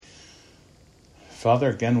Father,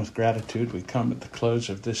 again with gratitude, we come at the close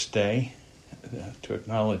of this day to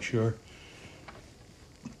acknowledge your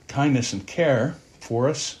kindness and care for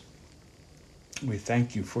us. We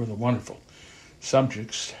thank you for the wonderful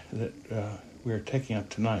subjects that we are taking up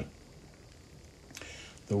tonight.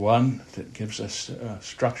 The one that gives us a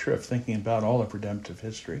structure of thinking about all of redemptive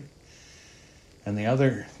history, and the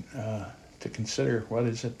other to consider what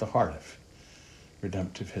is at the heart of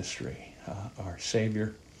redemptive history, our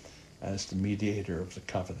Savior as the mediator of the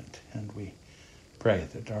covenant. And we pray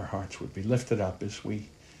that our hearts would be lifted up as we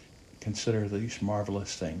consider these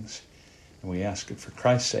marvelous things. And we ask it for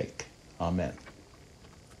Christ's sake. Amen.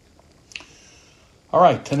 All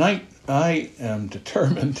right, tonight I am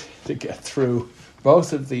determined to get through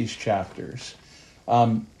both of these chapters.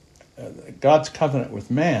 God's covenant with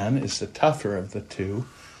man is the tougher of the two,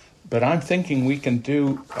 but I'm thinking we can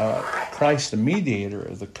do Christ, the mediator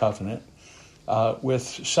of the covenant, with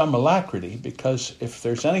some alacrity, because if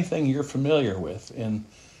there's anything you're familiar with in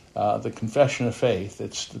the confession of faith,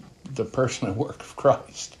 it's the person and work of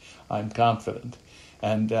Christ, I'm confident.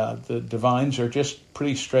 And the divines are just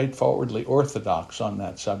pretty straightforwardly orthodox on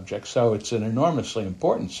that subject, so it's an enormously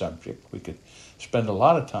important subject. We could spend a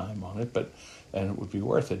lot of time on it, and it would be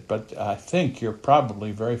worth it. But I think you're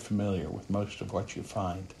probably very familiar with most of what you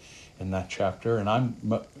find in that chapter, and I'm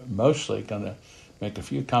mostly going to make a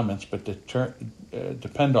few comments, but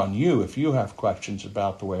depend on you if you have questions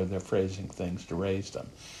about the way they're phrasing things to raise them.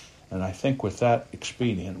 And I think with that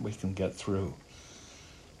expedient, we can get through.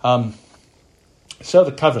 So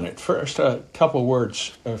the covenant. First, a couple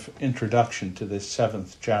words of introduction to this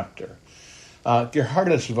 7th chapter.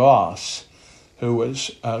 Gerhardus Voss, who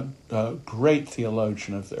was a great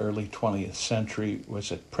theologian of the early 20th century,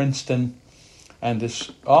 was at Princeton and is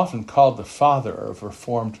often called the father of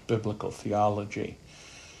Reformed biblical theology.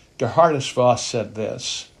 Gerhardus Voss said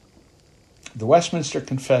this: "The Westminster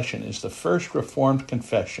Confession is the first Reformed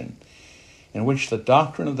confession in which the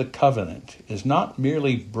doctrine of the covenant is not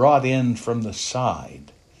merely brought in from the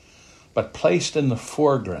side, but placed in the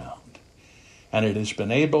foreground, and it has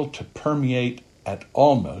been able to permeate at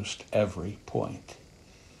almost every point."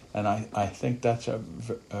 And I think that's a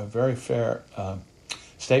very fair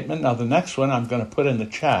statement. Now, the next one I'm going to put in the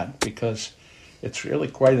chat because it's really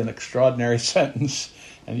quite an extraordinary sentence,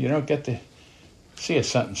 and you don't get to see a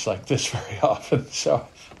sentence like this very often, so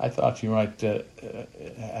I thought you might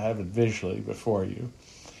have it visually before you.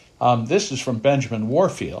 This is from Benjamin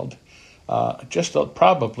Warfield,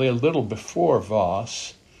 probably a little before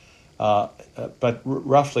Voss, but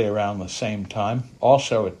roughly around the same time,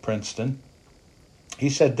 also at Princeton.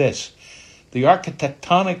 He said this: "The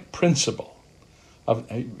architectonic principle of..."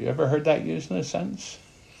 Have you ever heard that used in a sentence?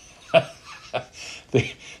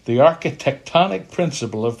 The architectonic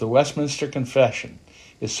principle of the Westminster Confession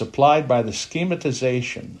is supplied by the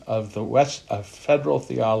schematization of federal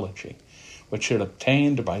theology, which had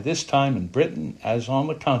obtained by this time in Britain, as on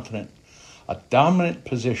the continent, a dominant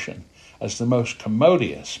position as the most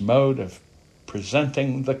commodious mode of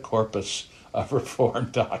presenting the corpus of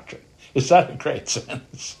Reformed doctrine. Is that a great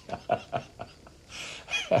sentence?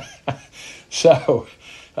 So,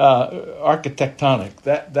 architectonic,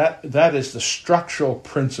 that is the structural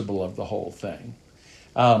principle of the whole thing.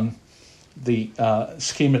 The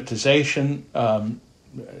schematization,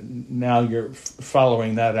 now you're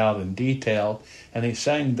following that out in detail, and he's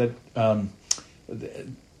saying that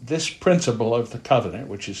this principle of the covenant,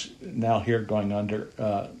 which is now here going under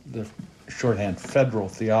the shorthand federal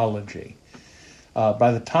theology,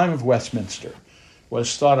 by the time of Westminster,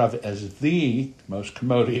 was thought of as the most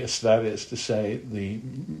commodious, that is to say, the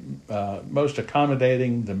most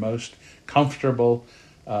accommodating, the most comfortable,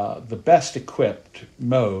 the best equipped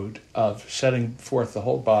mode of setting forth the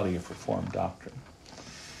whole body of Reformed doctrine.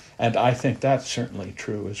 And I think that's certainly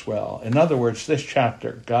true as well. In other words, this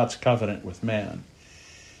chapter, God's covenant with man,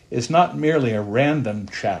 is not merely a random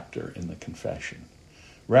chapter in the confession.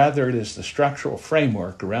 Rather, it is the structural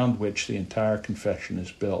framework around which the entire confession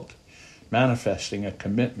is built, manifesting a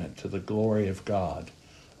commitment to the glory of God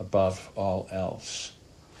above all else.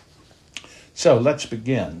 So let's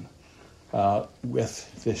begin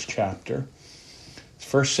with this chapter.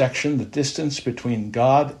 First section: the distance between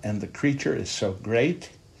God and the creature is so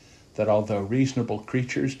great that although reasonable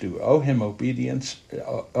creatures do owe obedience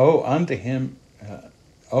unto him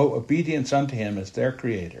as their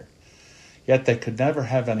creator, yet they could never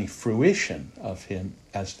have any fruition of him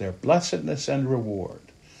as their blessedness and reward,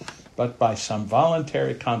 but by some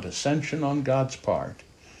voluntary condescension on God's part,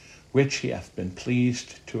 which he hath been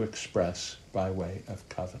pleased to express by way of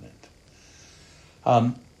covenant.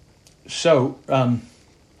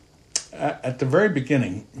 At the very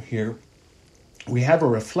beginning here, we have a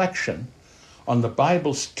reflection on the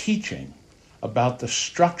Bible's teaching about the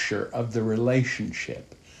structure of the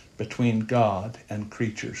relationship between God and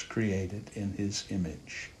creatures created in his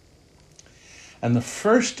image. And the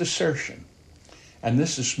first assertion, and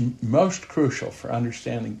this is most crucial for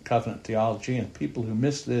understanding covenant theology, and people who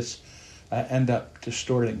miss this end up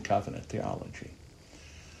distorting covenant theology.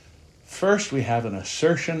 First, we have an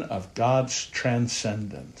assertion of God's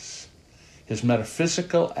transcendence, his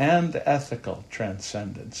metaphysical and ethical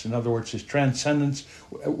transcendence. In other words, his transcendence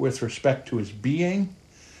with respect to his being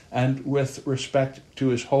and with respect to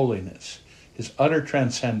his holiness, his utter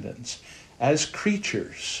transcendence. As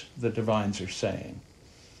creatures, the divines are saying,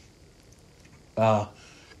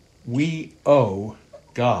 we owe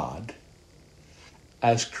God.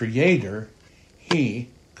 As creator, he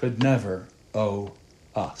could never owe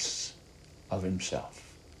us of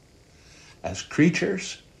himself. As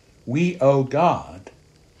creatures, we owe God.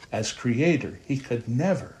 As creator, he could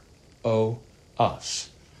never owe us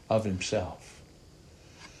of himself.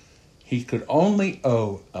 He could only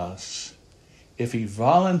owe us if he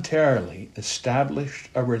voluntarily established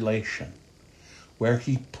a relation where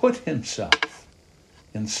he put himself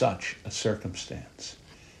in such a circumstance.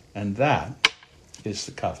 And that is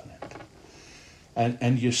the covenant.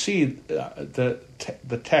 And you see the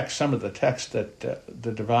text, some of the text that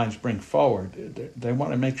the divines bring forward, they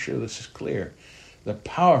want to make sure this is clear. The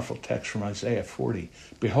powerful text from Isaiah 40,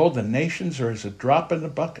 behold, the nations are as a drop in the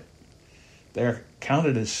bucket. They're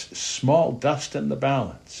counted as small dust in the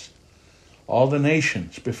balance. All the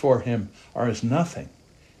nations before him are as nothing,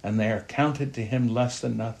 and they are counted to him less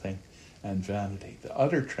than nothing and vanity. The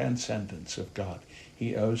utter transcendence of God.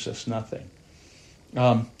 He owes us nothing.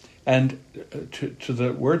 And to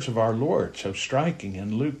the words of our Lord, so striking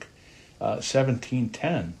in Luke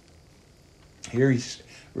 17:10, here he's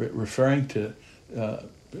referring to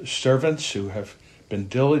servants who have been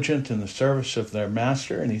diligent in the service of their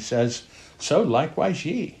master, and he says, so likewise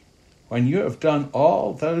ye, when you have done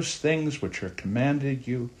all those things which are commanded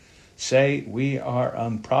you, say, we are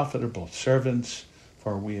unprofitable servants,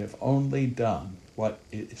 for we have only done what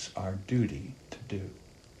is our duty to do.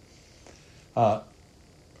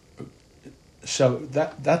 So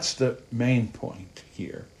that's the main point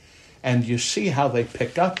here. And you see how they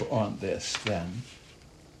pick up on this then.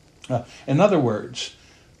 In other words,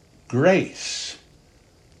 grace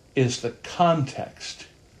is the context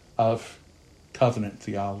of covenant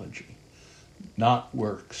theology, not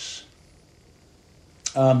works.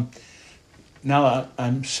 Now,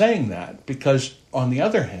 I'm saying that because, on the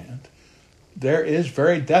other hand, there is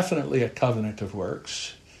very definitely a covenant of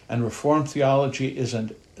works, and Reformed theology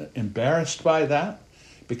isn't embarrassed by that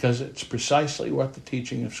because it's precisely what the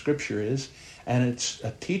teaching of Scripture is, and it's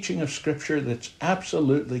a teaching of Scripture that's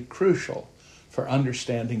absolutely crucial for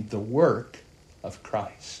understanding the work of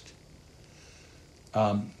Christ.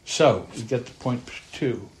 So, we get to point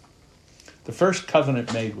 2. The first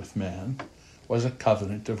covenant made with man was a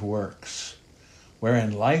covenant of works,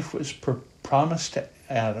 wherein life was promised to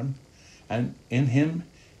Adam and in him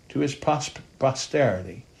to his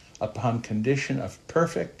posterity upon condition of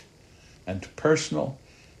perfect and personal,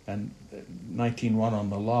 and 19.1 on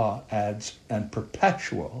the law adds, and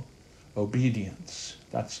perpetual obedience.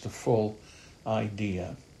 That's the full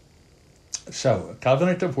idea. So, a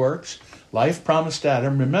covenant of works, life promised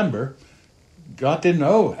Adam. Remember, God didn't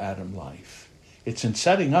owe Adam life. It's in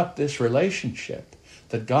setting up this relationship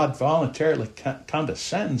that God voluntarily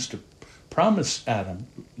condescends to promise Adam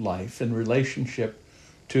life in relationship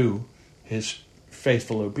to his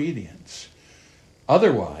faithful obedience.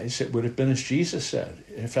 Otherwise, it would have been as Jesus said,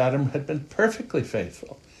 if Adam had been perfectly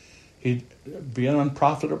faithful, he'd be an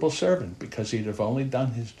unprofitable servant because he'd have only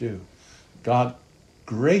done his due. God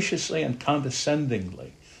graciously and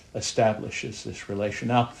condescendingly establishes this relation.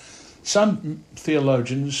 Now, some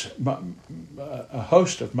theologians, a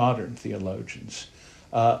host of modern theologians,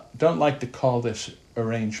 don't like to call this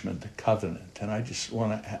arrangement a covenant, and I just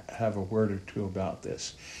want to have a word or two about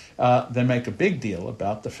this. They make a big deal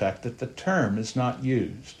about the fact that the term is not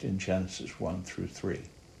used in Genesis 1 through 3.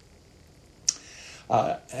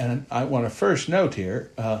 And I want to first note here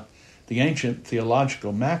the ancient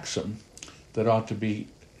theological maxim that ought to be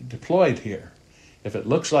deployed here. If it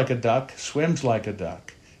looks like a duck, swims like a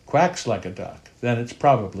duck, quacks like a duck, then it's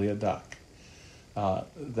probably a duck.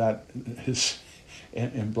 That is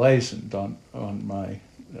emblazoned on my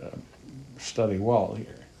study wall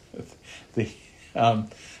here.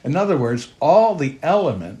 In other words, all the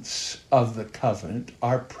elements of the covenant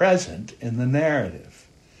are present in the narrative.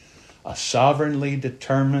 A sovereignly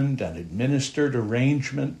determined and administered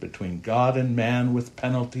arrangement between God and man with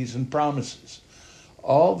penalties and promises.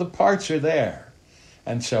 All the parts are there.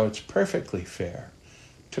 And so it's perfectly fair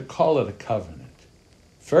to call it a covenant.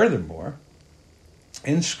 Furthermore,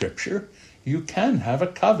 in Scripture, you can have a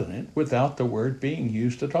covenant without the word being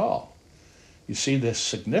used at all. You see this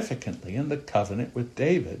significantly in the covenant with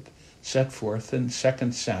David set forth in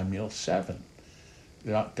 2 Samuel 7.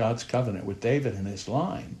 God's covenant with David and his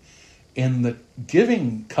line. In the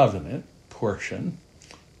giving covenant portion,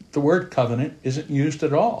 the word covenant isn't used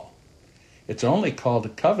at all. It's only called a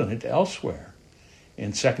covenant elsewhere,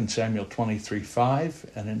 in 2 Samuel 23:5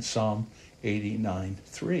 and in Psalm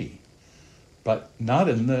 89:3, but not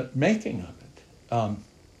in the making of it.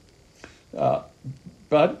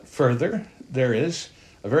 But further, there is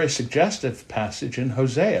a very suggestive passage in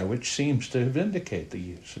Hosea which seems to vindicate the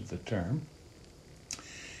use of the term.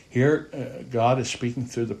 Here, God is speaking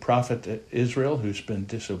through the prophet Israel, who's been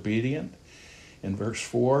disobedient. In verse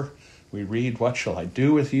 4, we read, "What shall I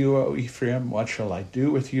do with you, O Ephraim? What shall I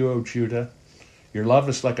do with you, O Judah? Your love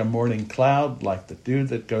is like a morning cloud, like the dew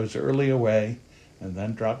that goes early away." And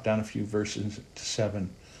then drop down a few verses to 7.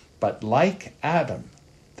 "But like Adam,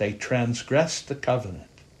 they transgressed the covenant.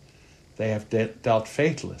 They have dealt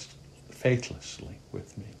faithlessly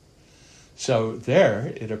with me." So there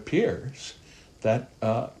it appears that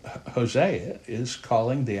Hosea is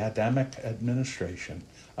calling the Adamic administration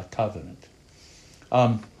a covenant.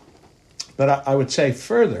 But I would say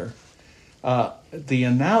further, the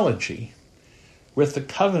analogy with the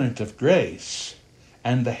covenant of grace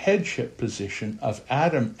and the headship position of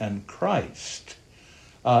Adam and Christ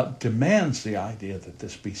demands the idea that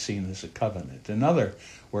this be seen as a covenant. In other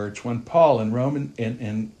words, when Paul in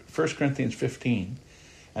 1 Corinthians 15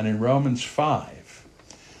 and in Romans 5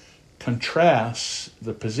 contrasts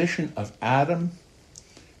the position of Adam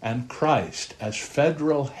and Christ as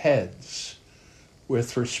federal heads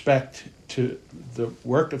with respect to the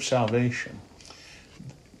work of salvation,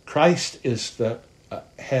 Christ is the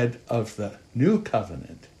head of the new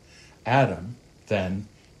covenant. Adam, then,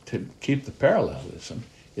 to keep the parallelism,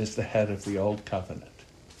 is the head of the old covenant.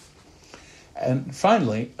 And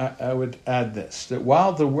finally, I would add this, that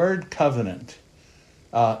while the word covenant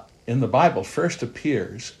in the Bible first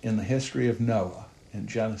appears in the history of Noah in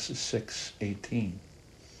Genesis 6:18,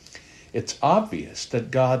 it's obvious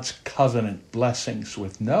that God's covenant blessings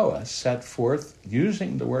with Noah, set forth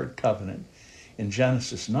using the word covenant in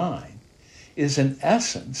Genesis 9, is in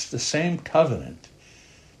essence the same covenant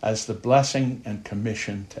as the blessing and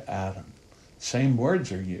commission to Adam. Same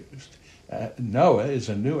words are used. Noah is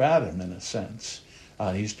a new Adam in a sense.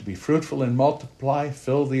 He's to be fruitful and multiply,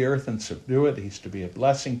 fill the earth and subdue it. He's to be a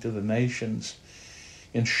blessing to the nations.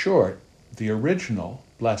 In short, the original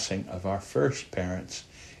blessing of our first parents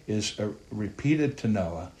is repeated to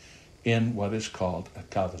Noah in what is called a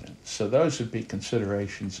covenant. So those would be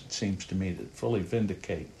considerations, it seems to me, that fully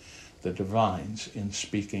vindicate the divines in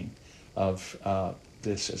speaking of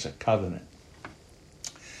this as a covenant.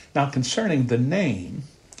 Now, concerning the name,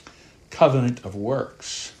 covenant of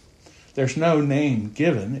works, there's no name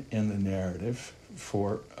given in the narrative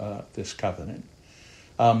for this covenant.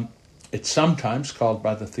 It's sometimes called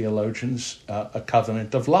by the theologians a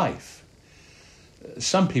covenant of life.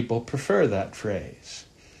 Some people prefer that phrase,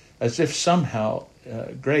 as if somehow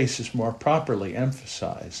grace is more properly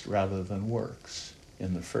emphasized rather than works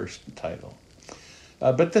in the first title.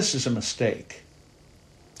 But this is a mistake.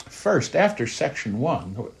 First, after section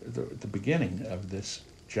 1, the beginning of this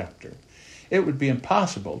chapter, it would be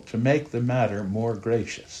impossible to make the matter more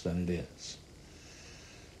gracious than it is.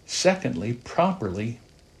 Secondly, properly,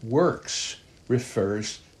 works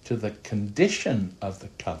refers to the condition of the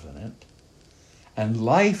covenant, and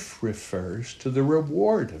life refers to the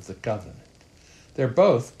reward of the covenant. They're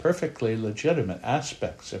both perfectly legitimate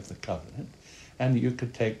aspects of the covenant, and you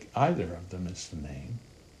could take either of them as the name.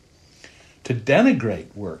 To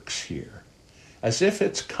denigrate works here, as if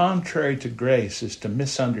it's contrary to grace, is to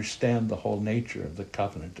misunderstand the whole nature of the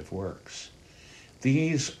covenant of works.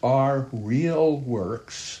 These are real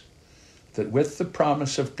works that with the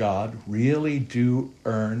promise of God really do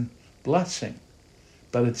earn blessing.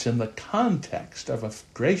 But it's in the context of a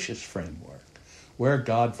gracious framework where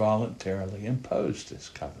God voluntarily imposed this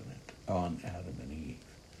covenant on Adam and Eve.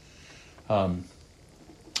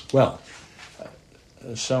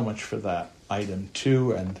 So much for that. Item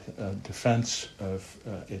 2, and defense of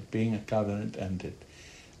it being a covenant and it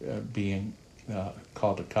being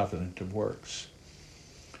called a covenant of works.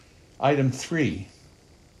 Item 3,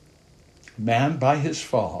 man by his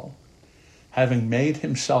fall, having made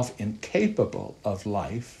himself incapable of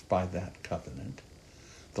life by that covenant,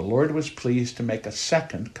 the Lord was pleased to make a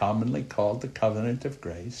second, commonly called the covenant of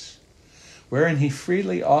grace, wherein he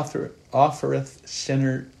freely offereth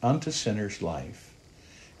unto sinners life,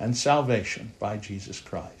 and salvation by Jesus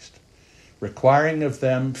Christ, requiring of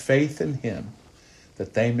them faith in him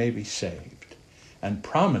that they may be saved, and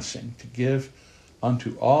promising to give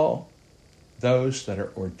unto all those that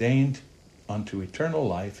are ordained unto eternal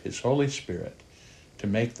life his Holy Spirit, to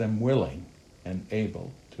make them willing and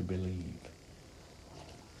able to believe.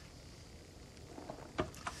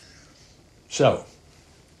 So,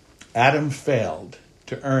 Adam failed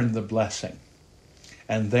to earn the blessing,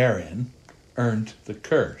 and therein earned the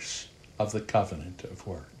curse of the covenant of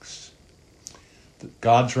works.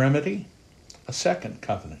 God's remedy? A second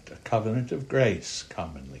covenant, a covenant of grace,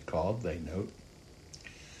 commonly called, they note.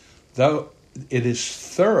 Though it is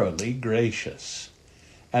thoroughly gracious,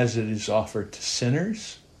 as it is offered to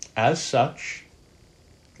sinners as such,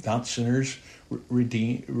 not sinners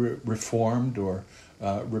reformed or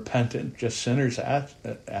repentant, just sinners as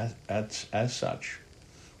such.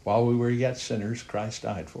 While we were yet sinners, Christ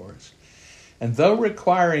died for us. And though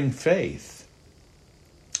requiring faith,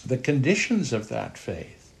 the conditions of that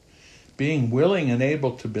faith, being willing and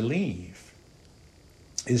able to believe,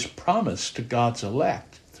 is promised to God's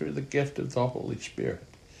elect through the gift of the Holy Spirit.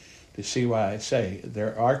 To see why I say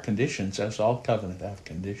there are conditions, as all covenant have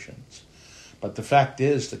conditions. But the fact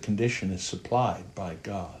is the condition is supplied by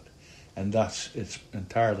God. And thus it's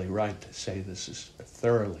entirely right to say this is a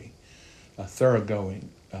thoroughgoing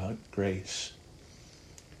grace.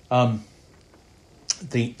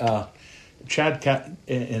 Chad,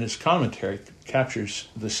 in his commentary, captures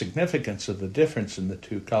the significance of the difference in the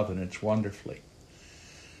two covenants wonderfully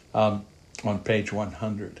on page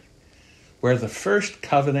 100, where the first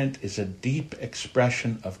covenant is a deep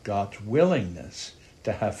expression of God's willingness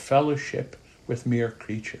to have fellowship with mere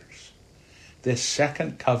creatures. This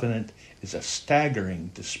second covenant is a staggering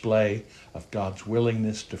display of God's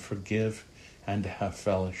willingness to forgive and to have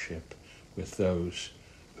fellowship with those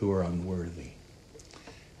who are unworthy.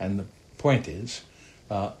 And the point is,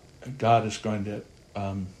 God is going to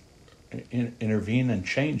intervene and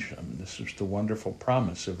change them. This is the wonderful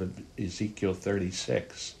promise of Ezekiel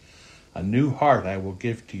 36. A new heart I will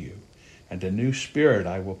give to you, and a new spirit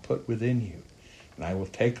I will put within you. And I will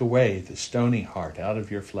take away the stony heart out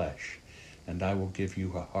of your flesh, and I will give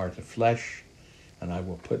you a heart of flesh, and I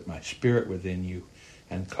will put my spirit within you,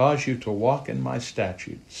 and cause you to walk in my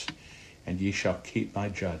statutes, and ye shall keep my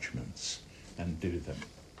judgments and do them.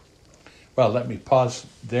 Well, let me pause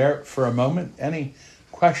there for a moment. Any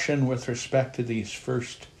question with respect to these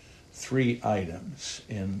first three items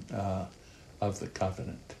of the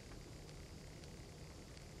covenant?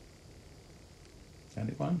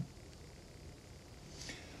 Anyone?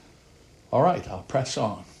 All right, I'll press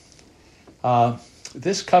on.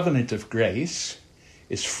 This covenant of grace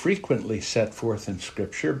is frequently set forth in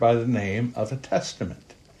Scripture by the name of a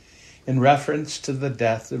testament, in reference to the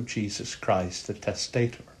death of Jesus Christ, the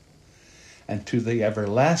testator, and to the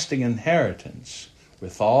everlasting inheritance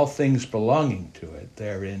with all things belonging to it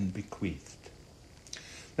therein bequeathed.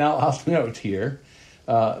 Now, I'll note here,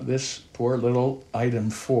 this poor little item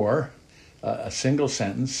 4, a single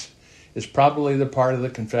sentence, is probably the part of the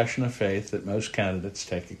confession of faith that most candidates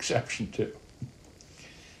take exception to.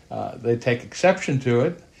 They take exception to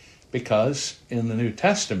it because in the New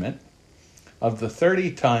Testament, of the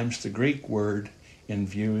 30 times the Greek word in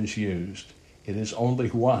view is used, it is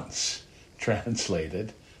only once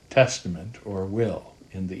translated testament or will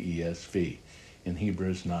in the ESV, in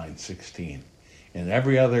Hebrews 9:16. In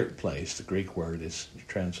every other place, the Greek word is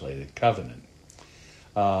translated covenant.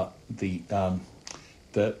 The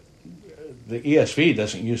ESV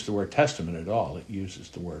doesn't use the word testament at all. It uses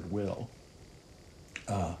the word will.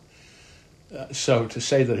 So to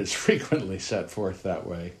say that it's frequently set forth that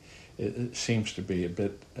way, it seems to be a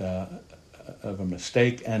bit of a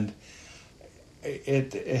mistake, and it's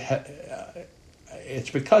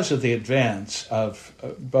because of the advance of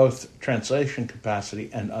both translation capacity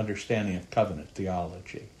and understanding of covenant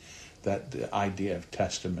theology that the idea of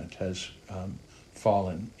testament has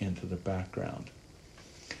fallen into the background.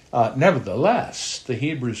 Nevertheless, the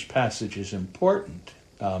Hebrews passage is important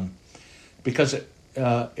because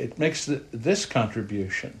it makes this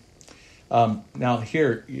contribution. Now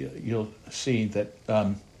here you'll see that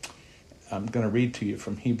I'm going to read to you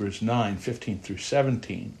from Hebrews 9:15 through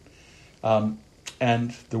 17.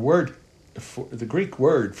 And the Greek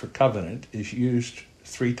word for covenant is used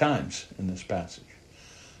 3 times in this passage.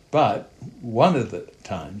 But one of the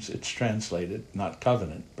times it's translated not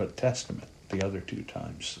covenant, but testament. The other 2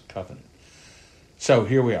 times covenant. So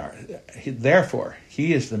here we are. Therefore,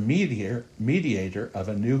 he is the mediator of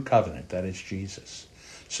a new covenant, that is Jesus,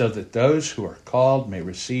 so that those who are called may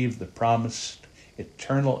receive the promised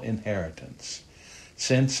eternal inheritance.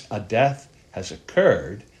 Since a death has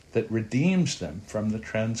occurred that redeems them from the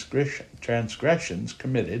transgressions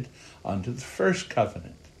committed under the first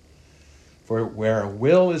covenant. For where a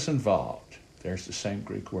will is involved, there's the same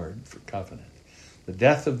Greek word for covenant, the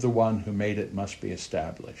death of the one who made it must be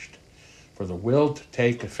established. For the will to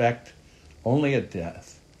take effect only at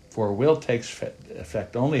death, for a will takes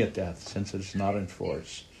effect only at death, since it is not in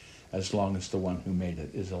force as long as the one who made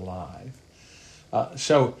it is alive.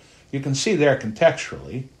 So you can see there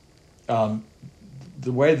contextually,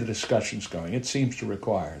 the way the discussion's going, it seems to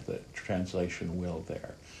require the translation will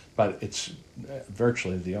there. But it's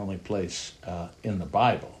virtually the only place in the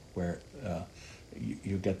Bible where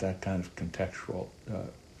you get that kind of contextual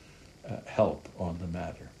help on the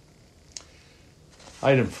matter.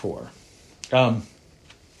 Item 4.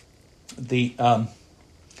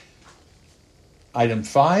 Item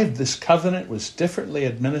 5, this covenant was differently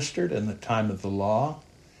administered in the time of the law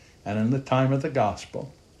and in the time of the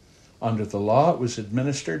gospel. Under the law, it was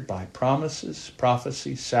administered by promises,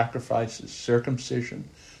 prophecies, sacrifices, circumcision,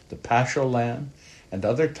 the paschal lamb, and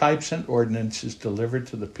other types and ordinances delivered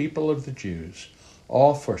to the people of the Jews,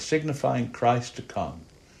 all for signifying Christ to come,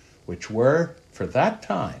 which were, for that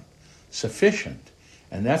time, sufficient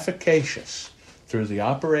and efficacious through the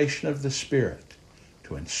operation of the Spirit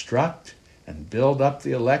to instruct and build up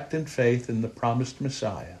the elect in faith in the promised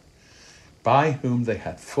Messiah, by whom they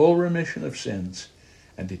had full remission of sins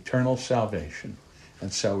and eternal salvation,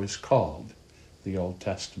 and so is called the Old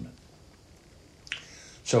Testament.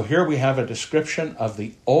 So here we have a description of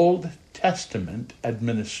the Old Testament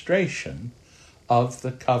administration of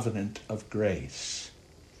the covenant of grace.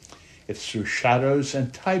 It's through shadows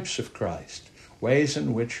and types of Christ, ways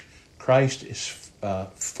in which Christ is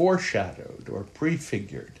foreshadowed or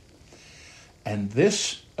prefigured. And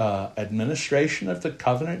this administration of the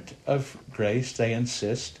covenant of grace, they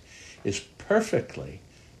insist, is perfectly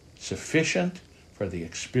sufficient for the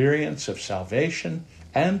experience of salvation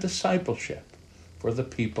and discipleship for the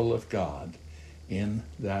people of God in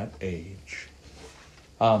that age.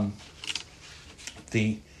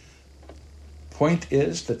 The point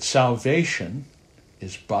is that salvation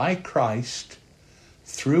is by Christ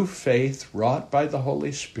through faith wrought by the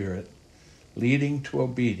Holy Spirit, leading to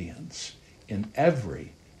obedience in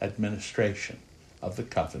every administration of the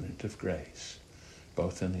covenant of grace,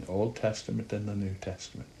 both in the Old Testament and the New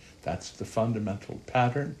Testament. That's the fundamental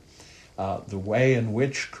pattern. The way in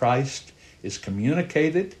which Christ is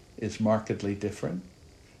communicated is markedly different.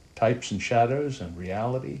 Types and shadows and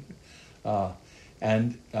reality.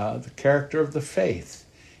 And the character of the faith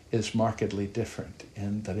is markedly different,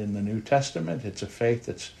 in that in the New Testament it's a faith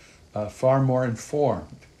that's far more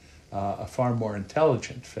informed, a far more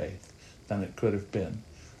intelligent faith than it could have been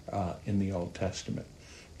in the Old Testament.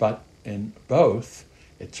 But in both,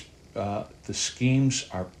 it's the schemes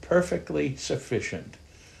are perfectly sufficient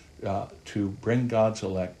to bring God's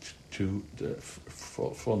elect to the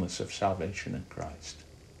fullness of salvation in Christ.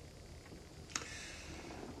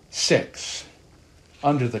 6.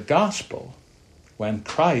 Under the gospel, when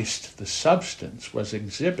Christ, the substance, was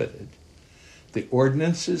exhibited, the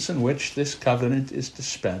ordinances in which this covenant is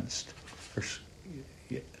dispensed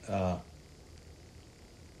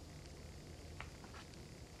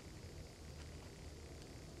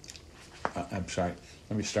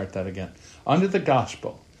let me start that again. Under the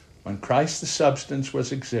gospel, when Christ the substance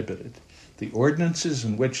was exhibited, the ordinances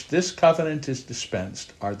in which this covenant is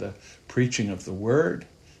dispensed are the preaching of the word,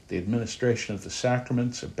 the administration of the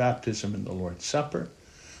sacraments of baptism and the Lord's Supper,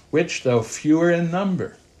 which, though fewer in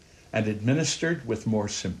number and administered with more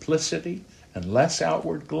simplicity and less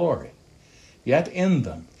outward glory, yet in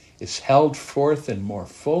them is held forth in more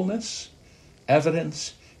fullness,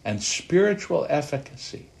 evidence, and spiritual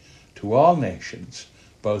efficacy to all nations,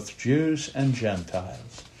 both Jews and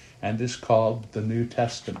Gentiles, and is called the New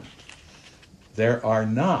Testament. There are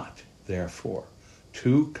not, therefore,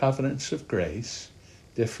 two covenants of grace,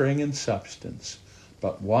 differing in substance,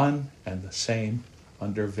 but one and the same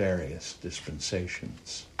under various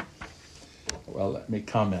dispensations. Well, let me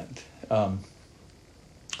comment. The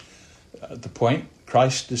point,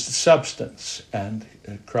 Christ is the substance, and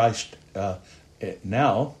Christ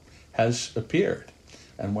now has appeared.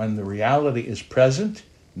 And when the reality is present,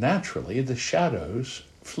 naturally the shadows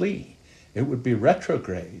flee. It would be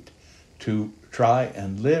retrograde to try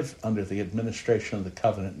and live under the administration of the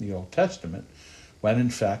covenant in the Old Testament, when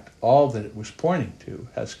in fact all that it was pointing to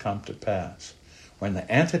has come to pass. When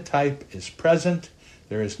the antitype is present,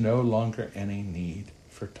 there is no longer any need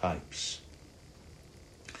for types.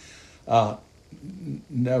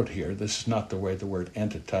 Note here, this is not the way the word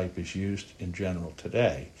antitype is used in general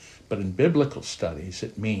today, but in biblical studies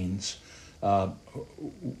it means one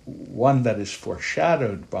one that is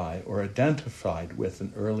foreshadowed by or identified with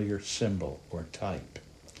an earlier symbol or type.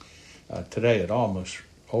 Today it almost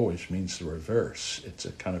always means the reverse. It's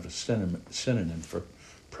a kind of a synonym for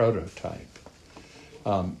prototype.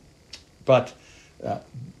 But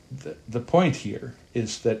the point here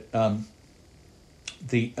is that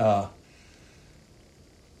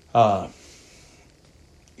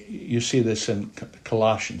you see this in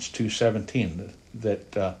Colossians 2:17,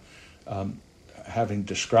 that having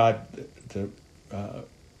described the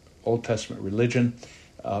Old Testament religion,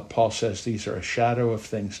 Paul says these are a shadow of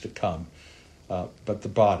things to come, but the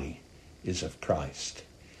body is of Christ.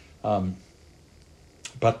 But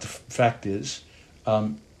the fact is,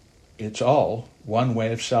 it's all one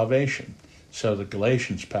way of salvation. So the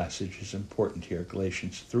Galatians passage is important here,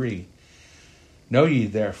 Galatians 3. Know ye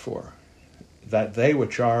therefore that they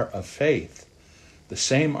which are of faith, the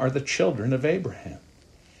same are the children of Abraham.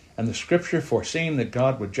 And the scripture, foreseeing that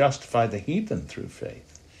God would justify the heathen through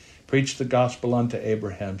faith, preached the gospel unto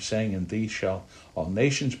Abraham, saying, in thee shall all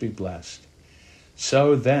nations be blessed.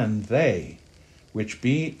 So then they which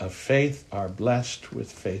be of faith are blessed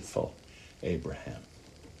with faithful Abraham.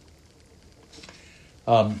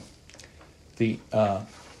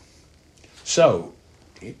 So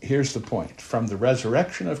here's the point. From the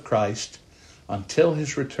resurrection of Christ until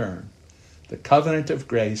his return, the covenant of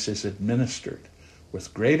grace is administered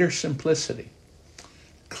with greater simplicity,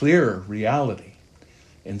 clearer reality,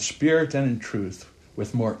 in spirit and in truth,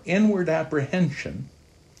 with more inward apprehension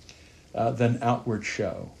than outward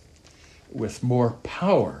show, with more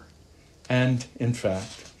power, and, in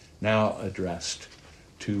fact, now addressed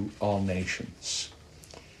to all nations.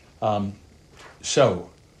 So,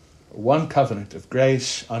 one covenant of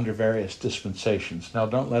grace under various dispensations. Now,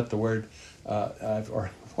 don't let the word, I've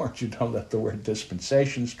already warned you, don't let the word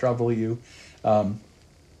dispensations trouble you. The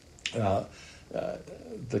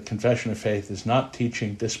Confession of Faith is not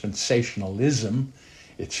teaching dispensationalism.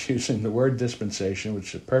 It's using the word dispensation, which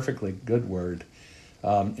is a perfectly good word.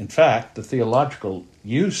 In fact, the theological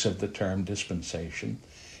use of the term dispensation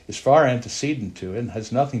is far antecedent to and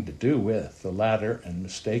has nothing to do with the latter and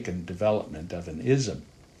mistaken development of an ism.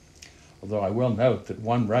 Although I will note that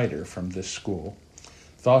one writer from this school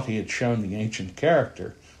thought he had shown the ancient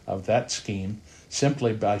character of that scheme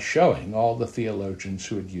simply by showing all the theologians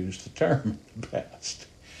who had used the term in the past,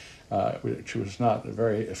 which was not a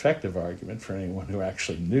very effective argument for anyone who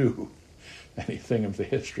actually knew anything of the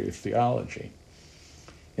history of theology.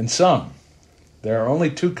 In sum, there are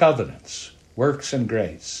only two covenants, works and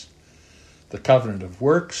grace. The covenant of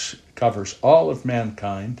works covers all of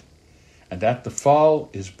mankind, and at the fall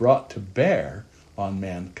is brought to bear on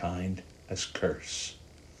mankind as curse.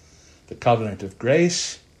 The covenant of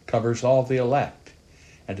grace covers all the elect,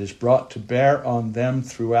 and is brought to bear on them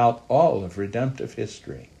throughout all of redemptive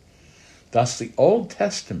history. Thus the Old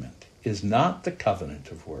Testament is not the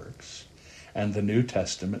covenant of works, and the New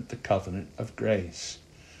Testament the covenant of grace.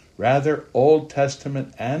 Rather, Old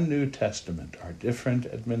Testament and New Testament are different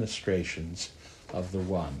administrations of the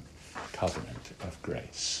one covenant of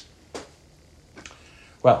grace.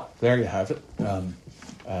 Well, there you have it.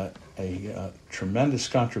 A tremendous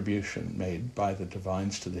contribution made by the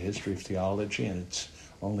divines to the history of theology, and it's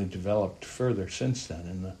only developed further since then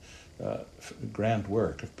in the grand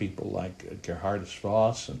work of people like Gerhardus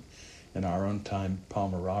Voss and, in our own time,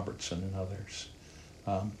 Palmer Robertson and others.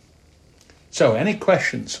 So, any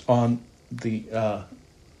questions on the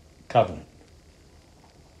covenant?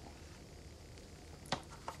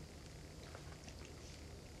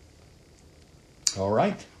 All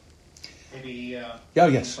right. Maybe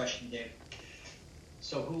yes. Question, Dave.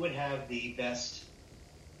 So who would have the best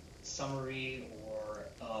summary or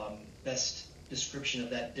best description of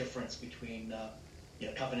that difference between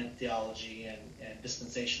covenant theology and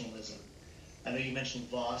dispensationalism? I know you mentioned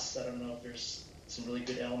Voss. I don't know if there's some really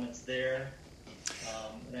good elements there.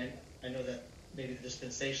 And I know that maybe the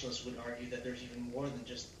dispensationalists would argue that there's even more than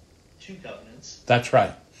just two covenants. That's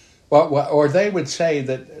right. Well, or they would say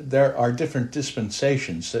that there are different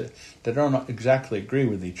dispensations that don't exactly agree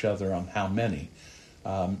with each other on how many,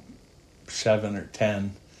 7 or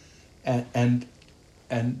 10, and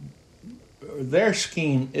their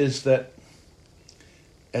scheme is that,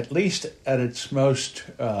 at least at its most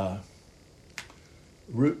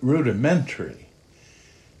rudimentary,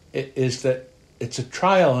 is that it's a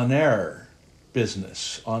trial and error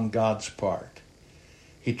business on God's part.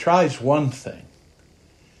 He tries one thing,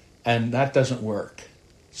 and that doesn't work.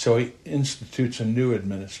 So he institutes a new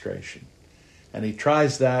administration. And he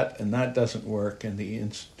tries that, and that doesn't work, and he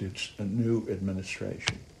institutes a new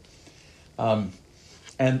administration.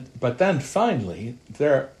 But then finally,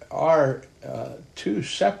 there are two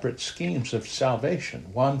separate schemes of salvation,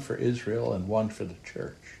 one for Israel and one for the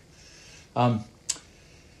church.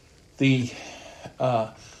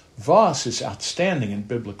 Voss is outstanding in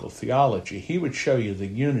biblical theology. He would show you the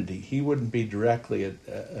unity. He wouldn't be directly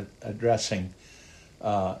addressing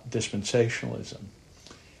dispensationalism.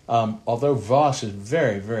 Although Voss is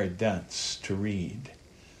very, very dense to read.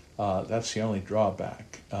 That's the only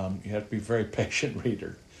drawback. You have to be a very patient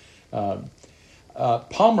reader.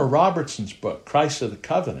 Palmer Robertson's book, Christ of the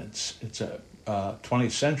Covenants, it's a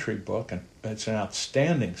 20th century book, and it's an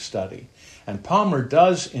outstanding study. And Palmer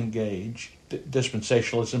does engage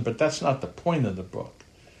dispensationalism, but that's not the point of the book.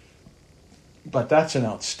 But that's an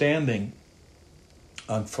outstanding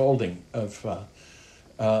unfolding of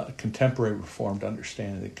contemporary Reformed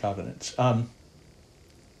understanding of the covenants.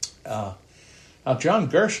 Now, John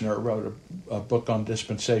Gershner wrote a book on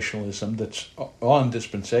dispensationalism that's on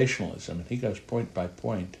dispensationalism, and he goes point by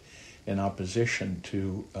point in opposition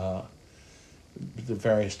to the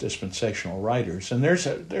various dispensational writers. And there's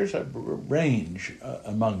a range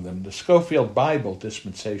among them. The Scofield Bible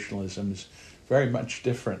dispensationalism is very much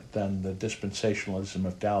different than the dispensationalism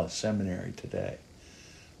of Dallas Seminary today.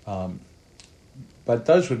 But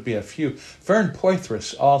those would be a few. Vern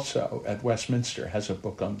Poythress also at Westminster has a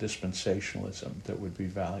book on dispensationalism that would be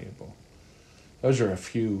valuable. Those are a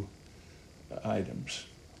few items.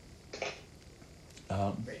 Great,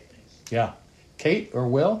 thanks. Yeah. Kate or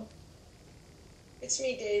Will? It's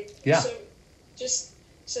me, Dave. Yeah.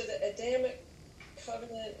 So the Adamic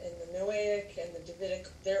covenant and the Noahic and the Davidic,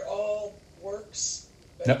 they're all works,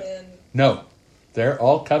 but No, they're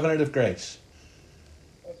all covenant of grace.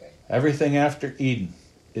 Okay. Everything after Eden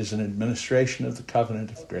is an administration of the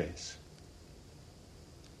covenant of grace.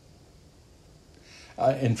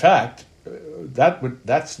 In fact,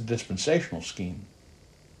 that's the dispensational scheme,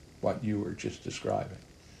 what you were just describing.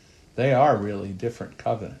 They are really different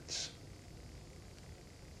covenants.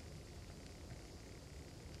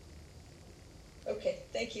 Okay,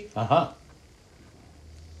 thank you. Uh-huh.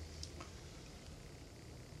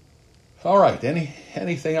 All right,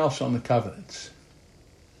 anything else on the covenants?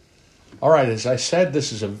 All right, as I said,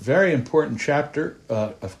 this is a very important chapter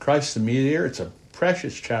of Christ the Mediator. It's a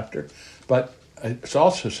precious chapter, but it's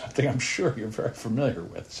also something I'm sure you're very familiar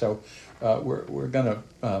with. So we're going to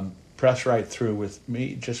press right through with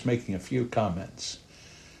me just making a few comments.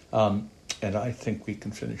 And I think we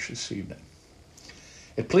can finish this evening.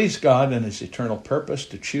 It pleased God in his eternal purpose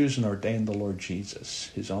to choose and ordain the Lord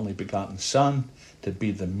Jesus, his only begotten Son, to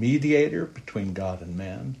be the mediator between God and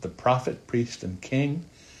man, the prophet, priest, and king,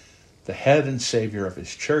 the head and savior of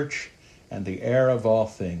his church, and the heir of all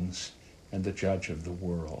things, and the judge of the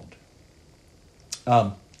world.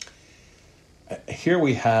 Here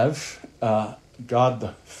we have God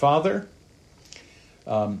the Father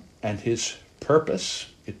and his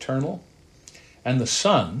purpose, eternal, and the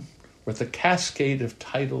Son with a cascade of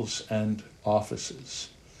titles and offices.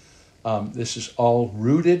 This is all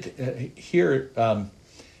rooted here. When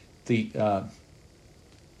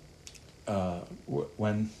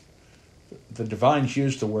the divines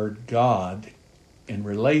use the word God and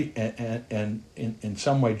in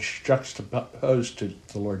some way juxtaposed to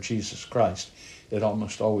the Lord Jesus Christ, it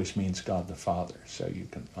almost always means God the Father. So you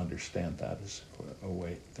can understand that as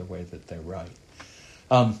the way that they write.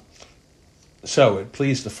 So it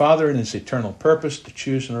pleased the Father in his eternal purpose to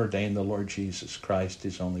choose and ordain the Lord Jesus Christ,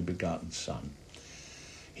 his only begotten Son.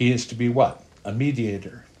 He is to be what? A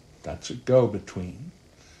mediator. That's a go-between.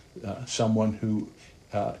 Someone who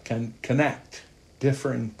can connect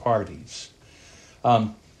differing parties.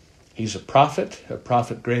 He's a prophet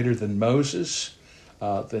greater than Moses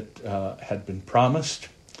that had been promised.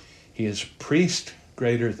 He is a priest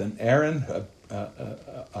greater than Aaron,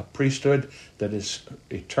 a priesthood that is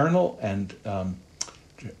eternal and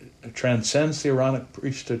transcends the Aaronic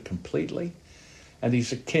priesthood completely. And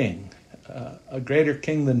he's a king, a greater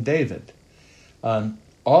king than David.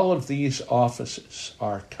 All of these offices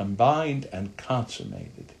are combined and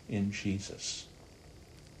consummated in Jesus.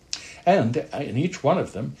 And in each one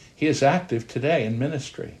of them, he is active today in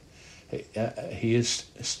ministry. He is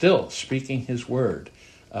still speaking his word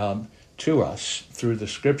to us through the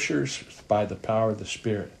Scriptures by the power of the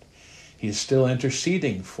Spirit. He is still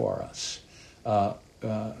interceding for us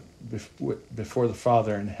before the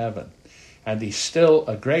Father in heaven. And he's still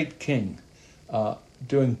a great king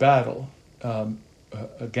doing battle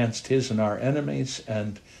against his and our enemies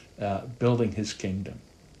and building his kingdom.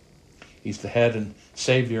 He's the head and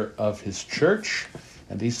savior of his church,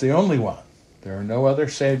 and he's the only one. There are no other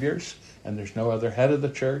saviors, and there's no other head of the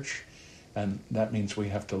church, and that means we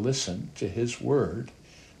have to listen to his word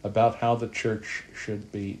about how the church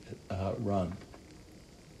should be run.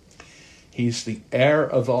 He's the heir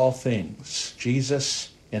of all things.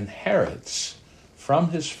 Jesus inherits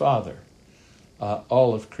from his Father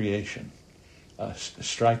all of creation.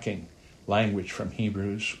 Striking language from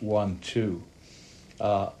Hebrews 1:2.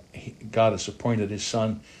 God has appointed his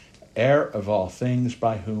Son heir of all things,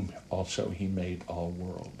 by whom also he made all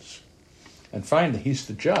worlds. And finally, he's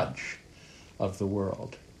the judge of the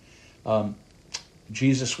world.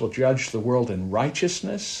 Jesus will judge the world in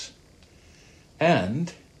righteousness,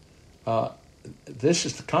 and this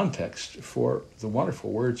is the context for the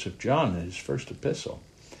wonderful words of John in his first epistle.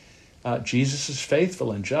 Jesus is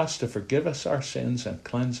faithful and just to forgive us our sins and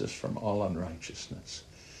cleanse us from all unrighteousness.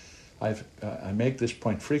 I make this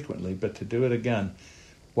point frequently, but to do it again,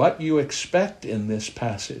 what you expect in this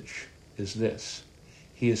passage is this: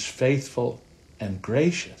 he is faithful and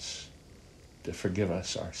gracious to forgive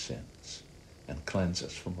us our sins and cleanse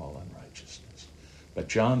us from all unrighteousness. But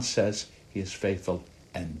John says he is faithful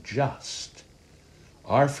and just.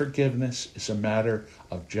 Our forgiveness is a matter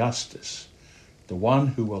of justice. The one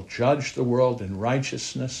who will judge the world in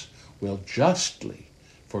righteousness will justly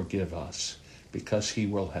forgive us, because he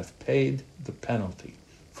will have paid the penalty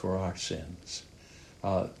for our sins.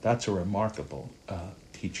 That's a remarkable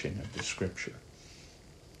teaching of the Scripture.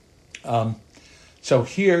 So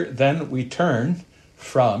here then we turn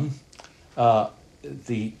from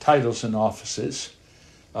the titles and offices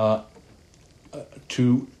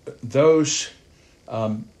to those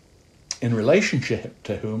in relationship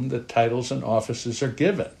to whom the titles and offices are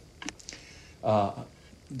given.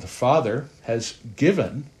 The Father has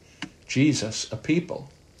given Jesus a people,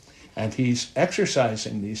 and he's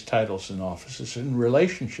exercising these titles and offices in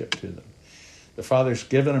relationship to them. The Father's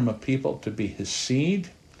given him a people to be his seed.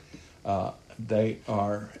 They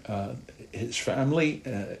are his family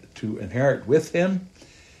to inherit with him.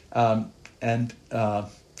 And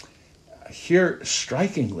here,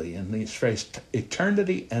 strikingly, in these phrases,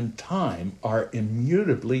 eternity and time are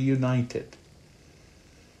immutably united.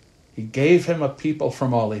 He gave him a people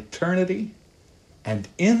from all eternity, and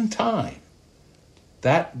in time,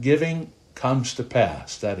 that giving comes to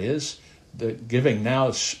pass. That is, the giving now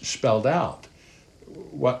is spelled out.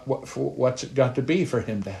 What's it got to be for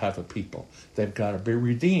him to have a people? They've got to be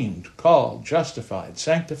redeemed, called, justified,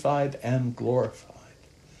 sanctified, and glorified.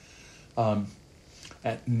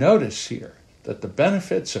 And notice here that the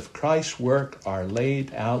benefits of Christ's work are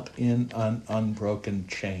laid out in an unbroken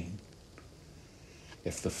chain.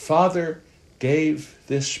 If the Father gave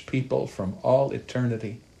this people from all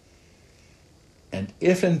eternity, and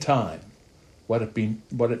if in time, what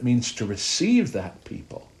it means to receive that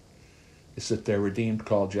people is that they're redeemed,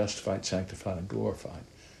 called, justified, sanctified, and glorified,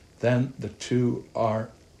 then the two are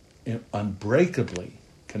unbreakably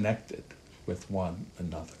connected with one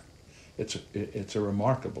another. It's a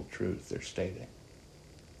remarkable truth they're stating.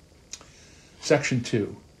 Section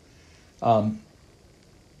 2.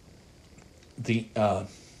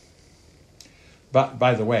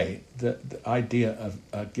 By the way, the idea of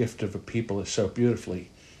a gift of a people is so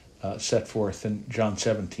beautifully set forth in John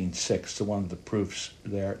 17:6, the one of the proofs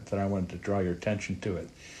there that I wanted to draw your attention to it.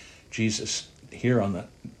 Jesus, here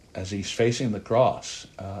as he's facing the cross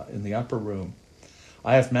in the upper room,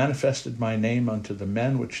 I have manifested my name unto the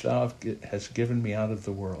men which thou hast given me out of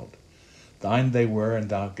the world. Thine they were, and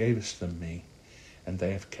thou gavest them me, and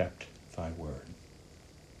they have kept thy word.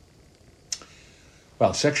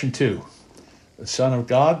 Well, section 2. The Son of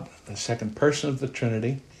God, the second person of the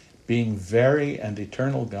Trinity, being very and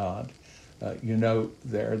eternal God. You know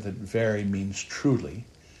there that very means truly.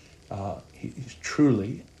 He's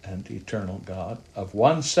truly and eternal God, of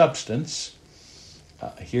one substance.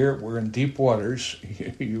 Here we're in deep waters,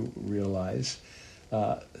 you realize.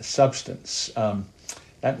 Substance.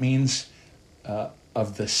 That means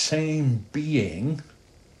of the same being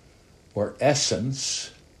or essence,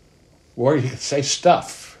 or you could say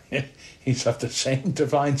stuff. He's of the same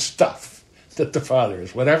divine stuff that the Father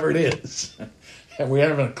is, whatever it is. And we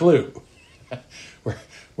haven't a clue.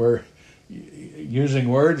 We're using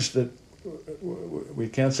words that we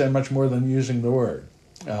can't say much more than using the word.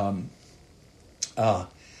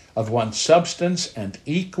 Of one substance and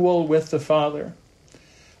equal with the Father,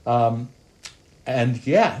 and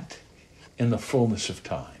yet in the fullness of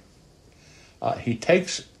time. He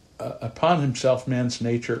takes upon himself man's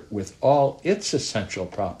nature with all its essential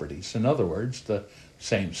properties, in other words, the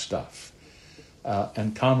same stuff,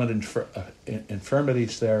 and common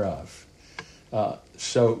infirmities thereof.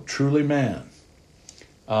 So truly man,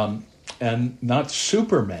 and not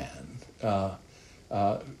Superman,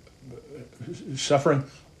 suffering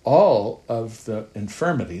all of the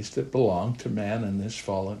infirmities that belong to man in this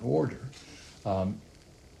fallen order,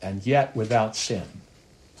 and yet without sin,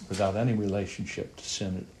 without any relationship to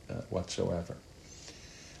sin whatsoever.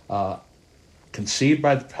 Conceived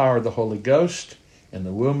by the power of the Holy Ghost in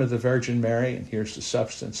the womb of the Virgin Mary, and here's the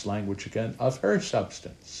substance language again, of her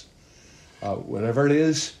substance. Whatever it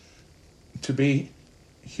is to be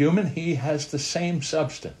human, he has the same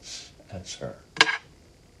substance as her.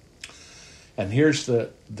 And here's the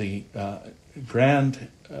grand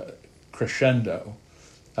crescendo,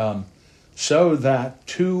 so that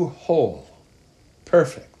two whole,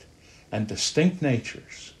 perfect, and distinct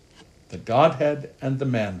natures, the Godhead and the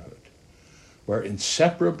manhood, were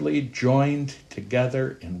inseparably joined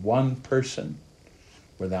together in one person,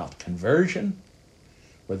 without conversion,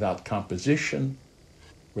 without composition,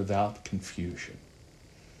 without confusion.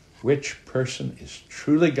 Which person is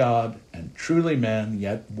truly God and truly man,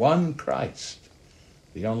 yet one Christ,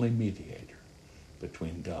 the only mediator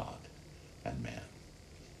between God and man.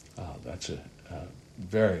 That's a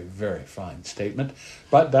very, very fine statement,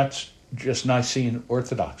 but that's just Nicene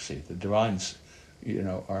orthodoxy. The divines,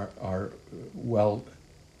 are well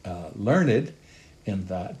learned in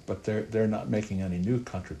that, but they're not making any new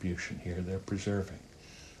contribution here. They're preserving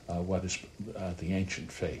what is the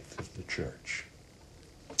ancient faith of the Church.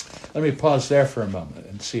 Let me pause there for a moment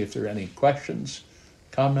and see if there are any questions,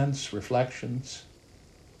 comments, reflections.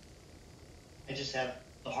 I just have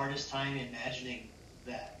the hardest time imagining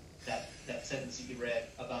that sentence that you read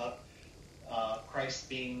about Christ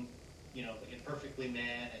being, perfectly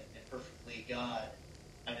man and perfectly God.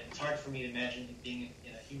 I mean, it's hard for me to imagine him being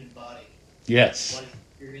in a human body. Yes. What his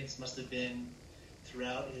experience must have been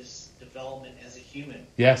throughout his development as a human.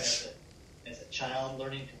 Yes. As a child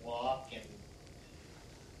learning to walk and,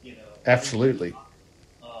 Absolutely.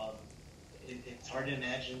 It's hard to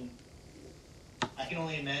imagine. I can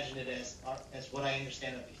only imagine it as what I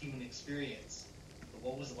understand of the human experience. But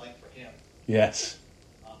what was it like for him? Yes.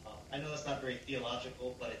 I know it's not very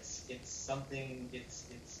theological, but it's something. It's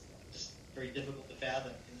just very difficult to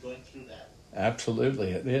fathom in going through that.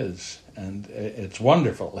 Absolutely, it is, and it's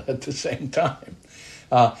wonderful at the same time.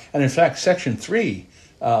 And in fact, Section 3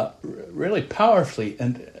 really powerfully,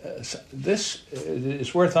 and this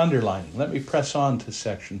is worth underlining. Let me press on to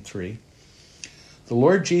Section 3. The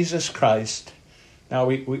Lord Jesus Christ. Now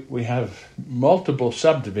we have multiple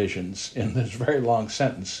subdivisions in this very long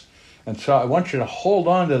sentence, and so I want you to hold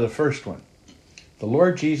on to the first one. The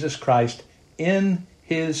Lord Jesus Christ in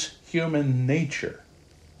his human nature.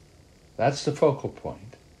 That's the focal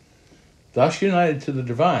point. Thus united to the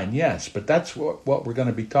divine, yes, but that's what we're going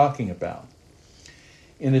to be talking about.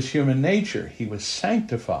 In his human nature, he was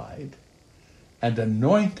sanctified and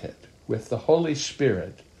anointed with the Holy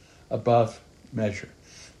Spirit above measure.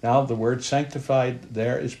 Now, the word sanctified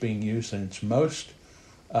there is being used in its most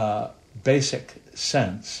basic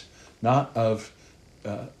sense, not of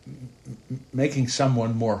making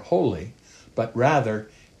someone more holy, but rather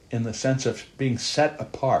in the sense of being set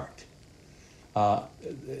apart.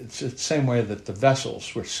 It's the same way that the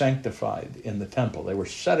vessels were sanctified in the temple. They were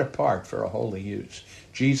set apart for a holy use.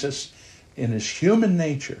 Jesus, in his human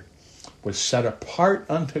nature, was set apart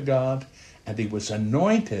unto God, and he was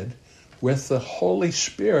anointed with the Holy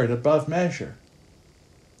Spirit above measure.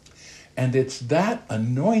 And it's that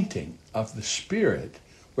anointing of the Spirit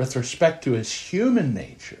with respect to his human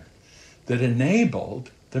nature that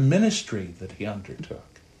enabled the ministry that he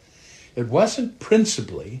undertook. It wasn't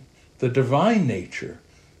principally the divine nature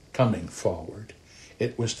coming forward.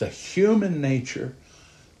 It was the human nature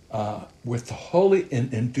with the Holy,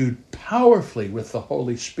 endued powerfully with the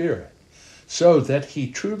Holy Spirit, so that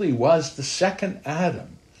he truly was the second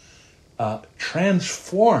Adam,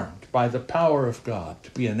 transformed by the power of God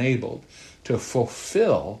to be enabled to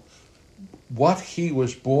fulfill what he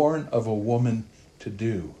was born of a woman to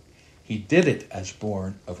do. He did it as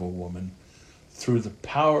born of a woman through the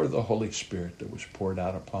power of the Holy Spirit that was poured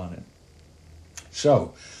out upon him.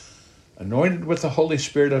 So, anointed with the Holy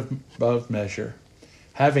Spirit above measure,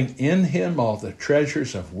 having in him all the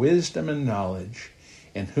treasures of wisdom and knowledge,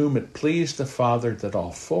 in whom it pleased the Father that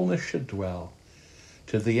all fullness should dwell,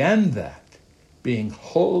 to the end that, being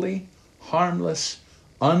holy, harmless,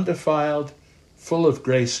 undefiled, full of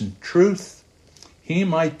grace and truth, he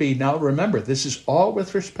might be, now remember, this is all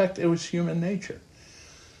with respect to his human nature,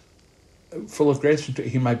 full of grace and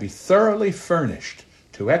truth, he might be thoroughly furnished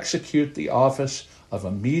to execute the office of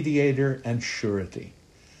a mediator and surety,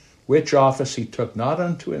 which office he took not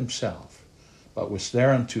unto himself, but was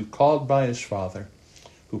thereunto called by his Father,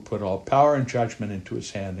 who put all power and judgment into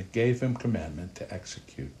his hand and gave him commandment to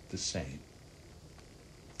execute the same.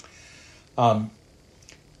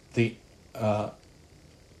 The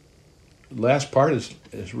last part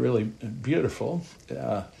is really beautiful.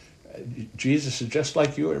 Jesus is just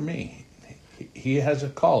like you or me. He has a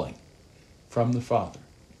calling from the Father.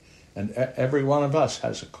 And every one of us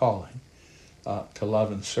has a calling to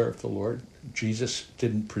love and serve the Lord. Jesus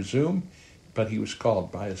didn't presume, but he was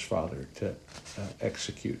called by his Father to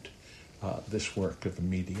execute this work of a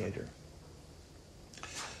mediator.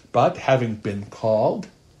 But having been called,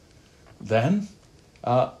 then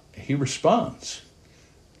he responds.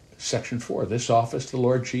 Section 4, this office the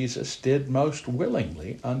Lord Jesus did most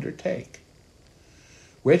willingly undertake,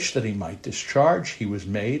 which that he might discharge he was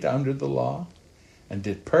made under the law, and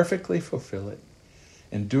did perfectly fulfill it,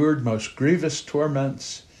 endured most grievous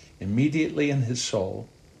torments immediately in his soul,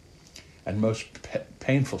 and most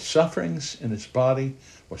painful sufferings in his body,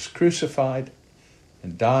 was crucified,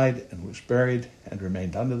 and died, and was buried, and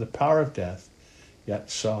remained under the power of death,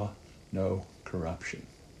 yet saw no corruption.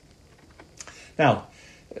 Now,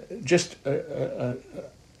 just a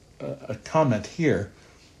comment here.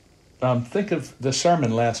 Think of the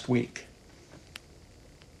sermon last week.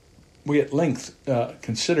 We at length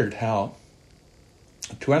considered how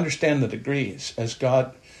to understand the degrees as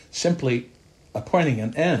God simply appointing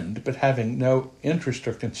an end but having no interest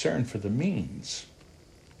or concern for the means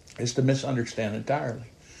is to misunderstand entirely.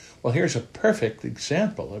 Well, here's a perfect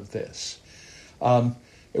example of this.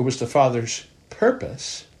 It was the Father's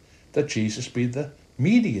purpose that Jesus be the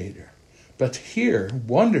mediator. But here,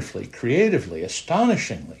 wonderfully, creatively,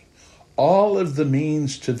 astonishingly, all of the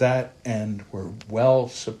means to that end were well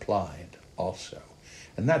supplied also.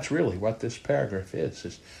 And that's really what this paragraph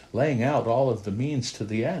is laying out all of the means to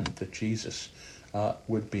the end that Jesus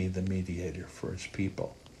would be the mediator for his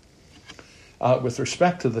people. With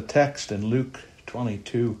respect to the text in Luke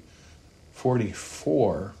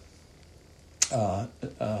 22:44,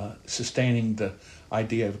 sustaining the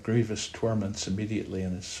idea of grievous torments immediately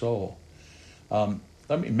in his soul,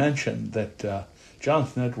 let me mention that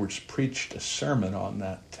Jonathan Edwards preached a sermon on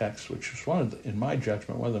that text, which was in my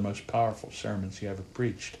judgment, one of the most powerful sermons he ever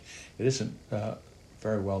preached. It isn't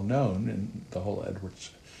very well known in the whole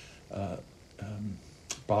Edwards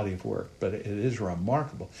body of work, but it is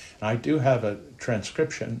remarkable. And I do have a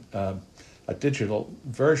transcription, a digital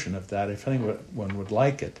version of that. If anyone would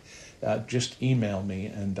like it, just email me,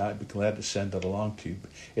 and I'd be glad to send it along to you.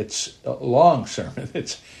 It's a long sermon.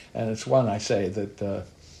 It's one I say that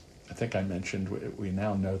I think I mentioned. We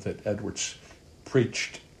now know that Edwards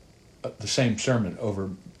preached the same sermon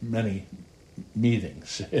over many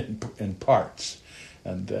meetings in parts.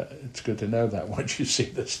 And it's good to know that once you see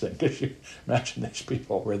this thing, because you imagine these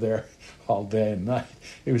people were there all day and night.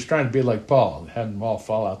 He was trying to be like Paul, had them all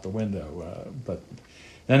fall out the window. But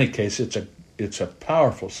in any case, it's a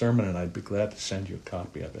powerful sermon, and I'd be glad to send you a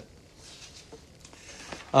copy of it.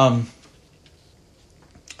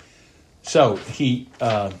 So he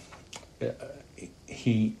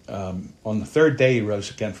on the third day he rose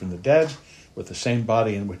again from the dead with the same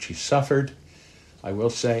body in which he suffered. I will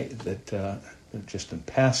say that just in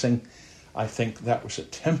passing, I think that was a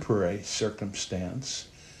temporary circumstance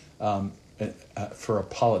for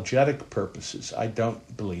apologetic purposes. I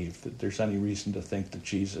don't believe that there's any reason to think that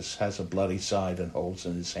Jesus has a bloody side and holes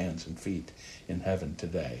in his hands and feet in heaven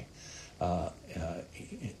today. And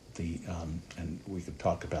we could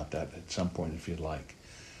talk about that at some point if you'd like.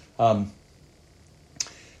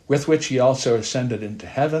 With which he also ascended into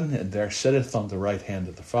heaven, and there sitteth on the right hand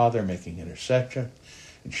of the Father, making intercession,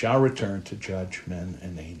 and shall return to judge men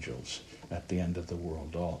and angels at the end of the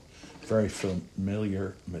world. All very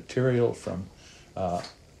familiar material from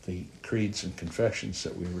the creeds and confessions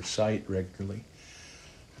that we recite regularly.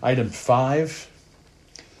 Item 5,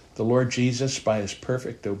 the Lord Jesus, by his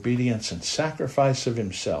perfect obedience and sacrifice of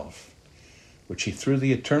himself, which he through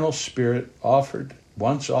the eternal Spirit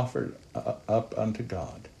once offered up unto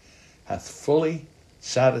God, hath fully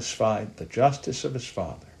satisfied the justice of his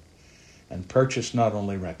Father, and purchased not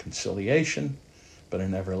only reconciliation, but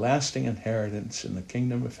an everlasting inheritance in the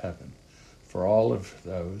kingdom of heaven for all of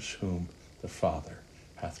those whom the Father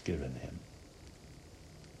hath given him.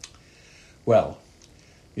 Well,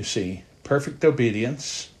 you see, perfect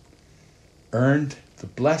obedience earned the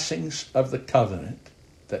blessings of the covenant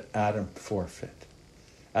that Adam forfeit.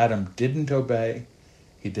 Adam didn't obey,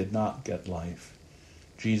 he did not get life.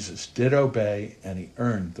 Jesus did obey, and he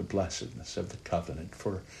earned the blessedness of the covenant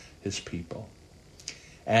for his people.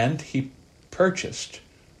 And he purchased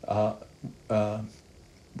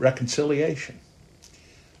reconciliation.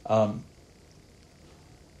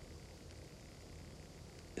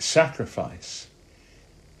 Sacrifice.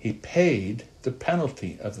 He paid the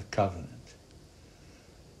penalty of the covenant.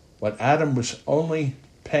 What Adam was only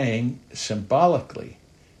paying symbolically,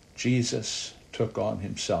 Jesus took on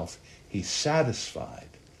himself. He satisfied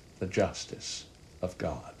the justice of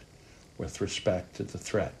God with respect to the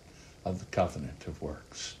threat of the covenant of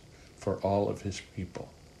works for all of his people.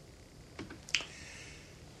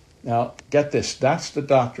 Now, get this. That's the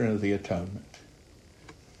doctrine of the atonement.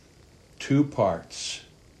 2 parts.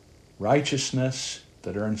 Righteousness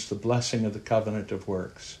that earns the blessing of the covenant of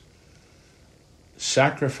works.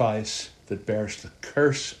 Sacrifice that bears the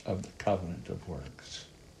curse of the covenant of works.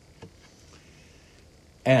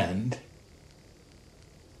 And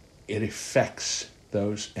it effects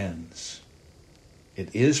those ends.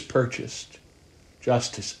 It is purchased.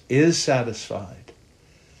 Justice is satisfied.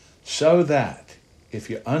 So that if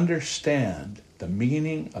you understand the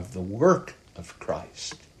meaning of the work of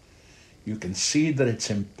Christ, you can see that it's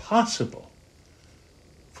impossible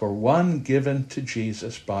for one given to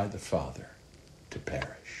Jesus by the Father to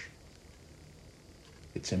perish.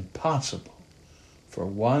 It's impossible for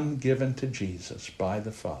one given to Jesus by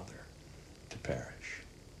the Father to perish.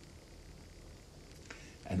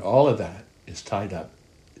 And all of that is tied up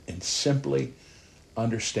in simply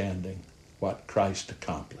understanding what Christ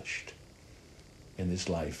accomplished in his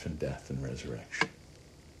life and death and resurrection.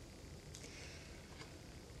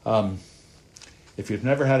 If you've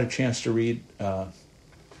never had a chance to read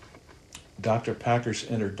Dr. Packer's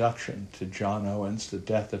introduction to John Owen's The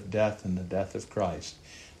Death of Death and the Death of Christ,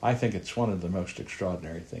 I think it's one of the most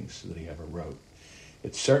extraordinary things that he ever wrote.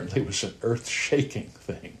 It certainly was an earth-shaking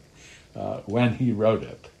thing when he wrote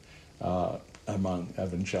it among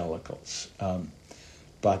evangelicals.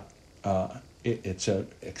 But it's an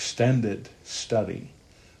extended study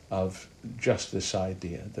of just this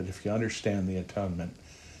idea that if you understand the atonement,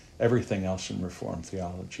 everything else in Reformed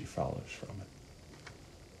theology follows from it.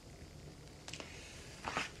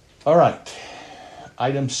 All right,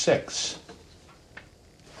 item 6.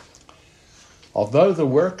 Although the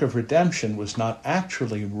work of redemption was not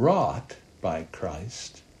actually wrought by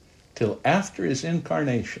Christ till after his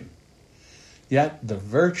incarnation, yet the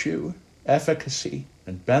virtue, efficacy,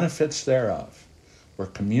 and benefits thereof were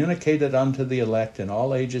communicated unto the elect in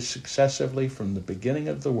all ages successively from the beginning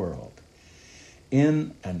of the world,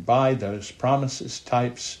 in and by those promises,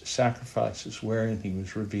 types, sacrifices wherein he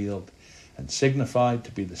was revealed and signified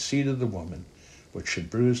to be the seed of the woman, which should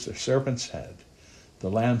bruise the serpent's head, the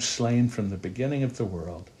Lamb slain from the beginning of the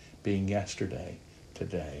world, being yesterday,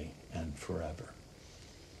 today, and forever.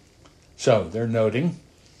 So they're noting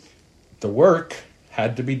the work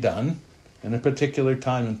had to be done in a particular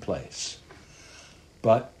time and place.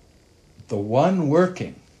 But the one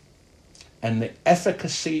working and the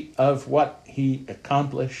efficacy of what he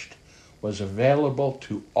accomplished was available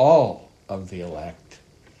to all of the elect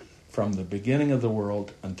from the beginning of the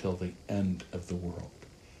world until the end of the world.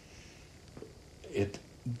 It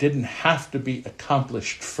didn't have to be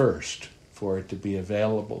accomplished first for it to be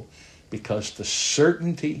available, because the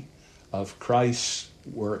certainty of Christ's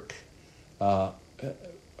work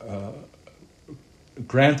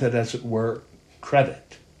granted, as it were,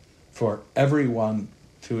 credit for everyone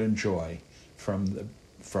to enjoy from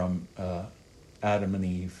Adam and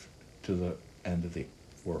Eve to the end of the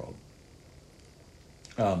world.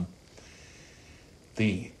 And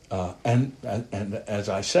as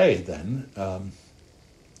I say, then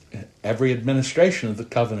every administration of the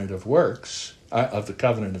covenant of works, of the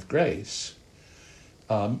covenant of grace,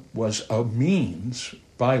 was a means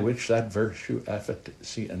by which that virtue,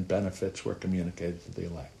 efficacy, and benefits were communicated to the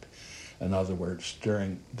elect. In other words,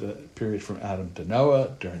 during the period from Adam to Noah,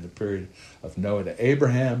 during the period of Noah to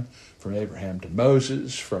Abraham, from Abraham to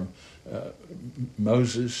Moses, from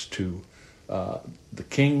Moses to the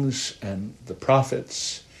kings and the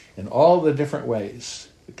prophets, in all the different ways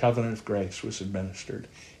the covenant of grace was administered,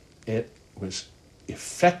 it was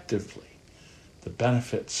effectively the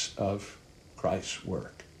benefits of Christ's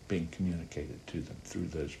work being communicated to them through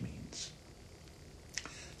those means.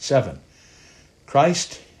 7.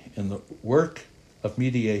 Christ, in the work of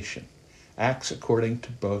mediation, acts according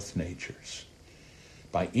to both natures,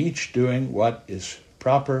 by each doing what is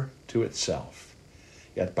proper to itself,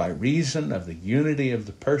 yet by reason of the unity of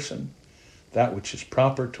the person, that which is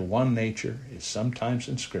proper to one nature is sometimes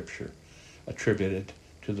in Scripture attributed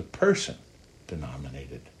to the person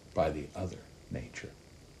denominated by the other nature.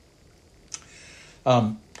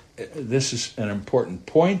 This is an important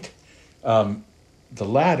point. The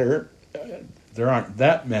latter, there aren't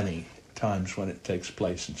that many times when it takes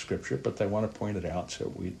place in Scripture, but they want to point it out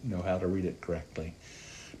so we know how to read it correctly.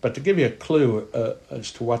 But to give you a clue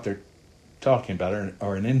as to what they're talking about,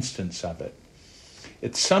 or an instance of it,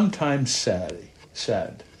 it's sometimes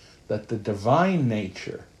said that the divine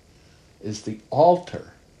nature is the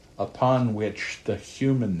altar upon which the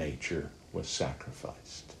human nature was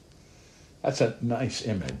sacrificed. That's a nice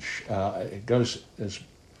image. It goes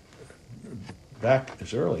back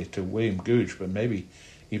as early to William Googe, but maybe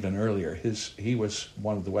even earlier. He was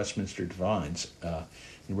one of the Westminster divines.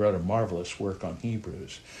 He wrote a marvelous work on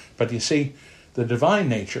Hebrews. But you see, the divine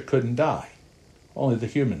nature couldn't die. Only the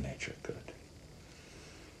human nature could.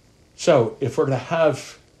 So if we're to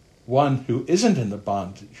have one who isn't in the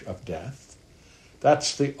bondage of death,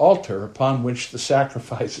 that's the altar upon which the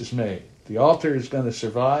sacrifice is made. The altar is going to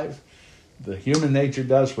survive. The human nature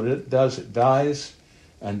does what it does. It dies.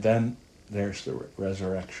 And then there's the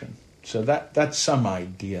resurrection. So that's some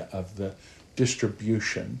idea of the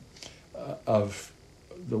distribution of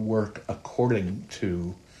the work according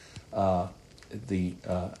to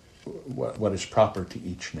what is proper to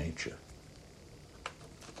each nature.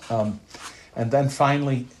 And then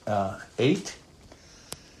finally, 8.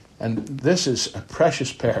 And this is a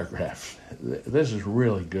precious paragraph. This is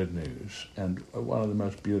really good news and one of the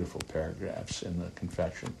most beautiful paragraphs in the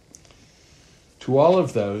confession. To all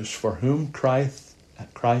of those for whom Christ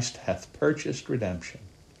hath purchased redemption,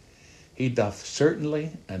 he doth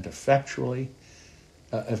certainly and effectually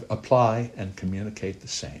apply and communicate the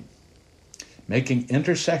same, making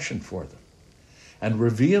intercession for them, and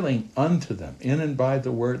revealing unto them in and by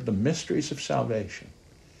the word the mysteries of salvation,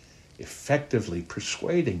 effectively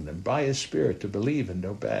persuading them by his Spirit to believe and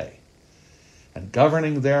obey, and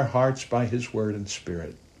governing their hearts by his word and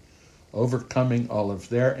Spirit, overcoming all of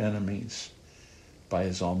their enemies by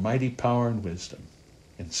his almighty power and wisdom,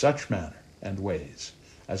 in such manner and ways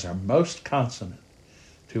as are most consonant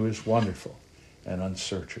to his wonderful and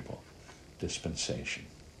unsearchable dispensation.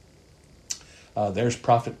 There's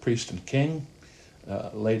prophet, priest, and king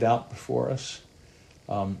laid out before us,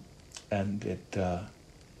 and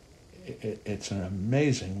it's an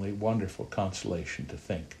amazingly wonderful consolation to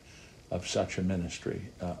think of such a ministry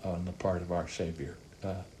on the part of our Savior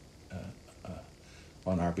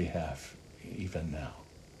on our behalf, even now.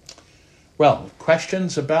 Well,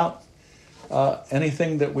 questions about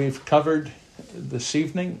anything that we've covered this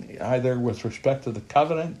evening, either with respect to the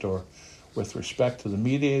covenant or with respect to the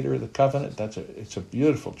mediator of the covenant? It's a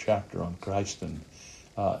beautiful chapter on Christ, and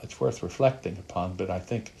it's worth reflecting upon, but I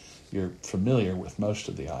think you're familiar with most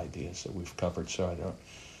of the ideas that we've covered, so I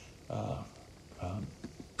don't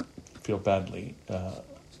feel badly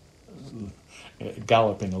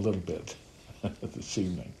galloping a little bit this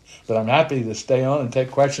evening. But I'm happy to stay on and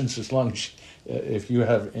take questions as long as if you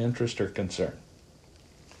have interest or concern.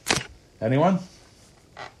 Anyone?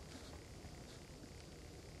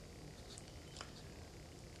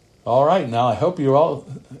 All right, now I hope you all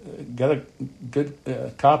get a good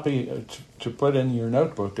copy to put in your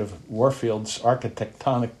notebook of Warfield's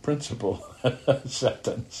architectonic principle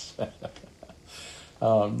sentence.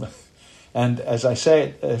 And as I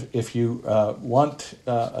say, if you want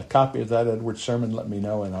a copy of that Edwards sermon, let me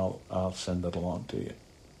know and I'll send it along to you.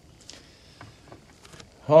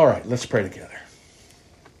 All right, let's pray together.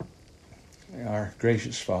 Our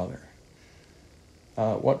gracious Father,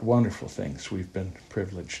 what wonderful things we've been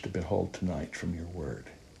privileged to behold tonight from your word.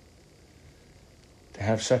 To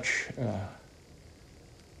have such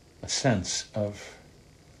a sense of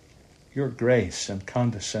your grace and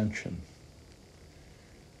condescension,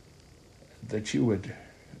 that you would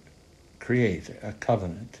create a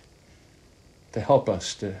covenant to help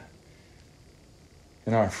us to,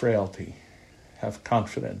 in our frailty, have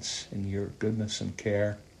confidence in your goodness and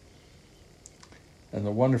care, and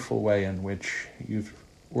the wonderful way in which you've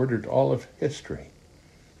ordered all of history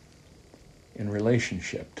in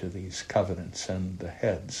relationship to these covenants and the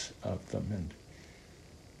heads of them. And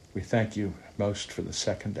we thank you most for the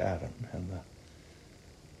second Adam and the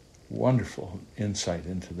wonderful insight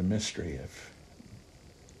into the mystery of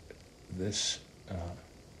this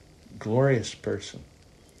glorious person.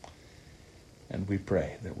 And we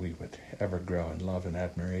pray that we would ever grow in love and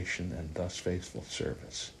admiration and thus faithful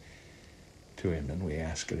service to him, and we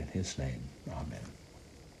ask it in his name. Amen.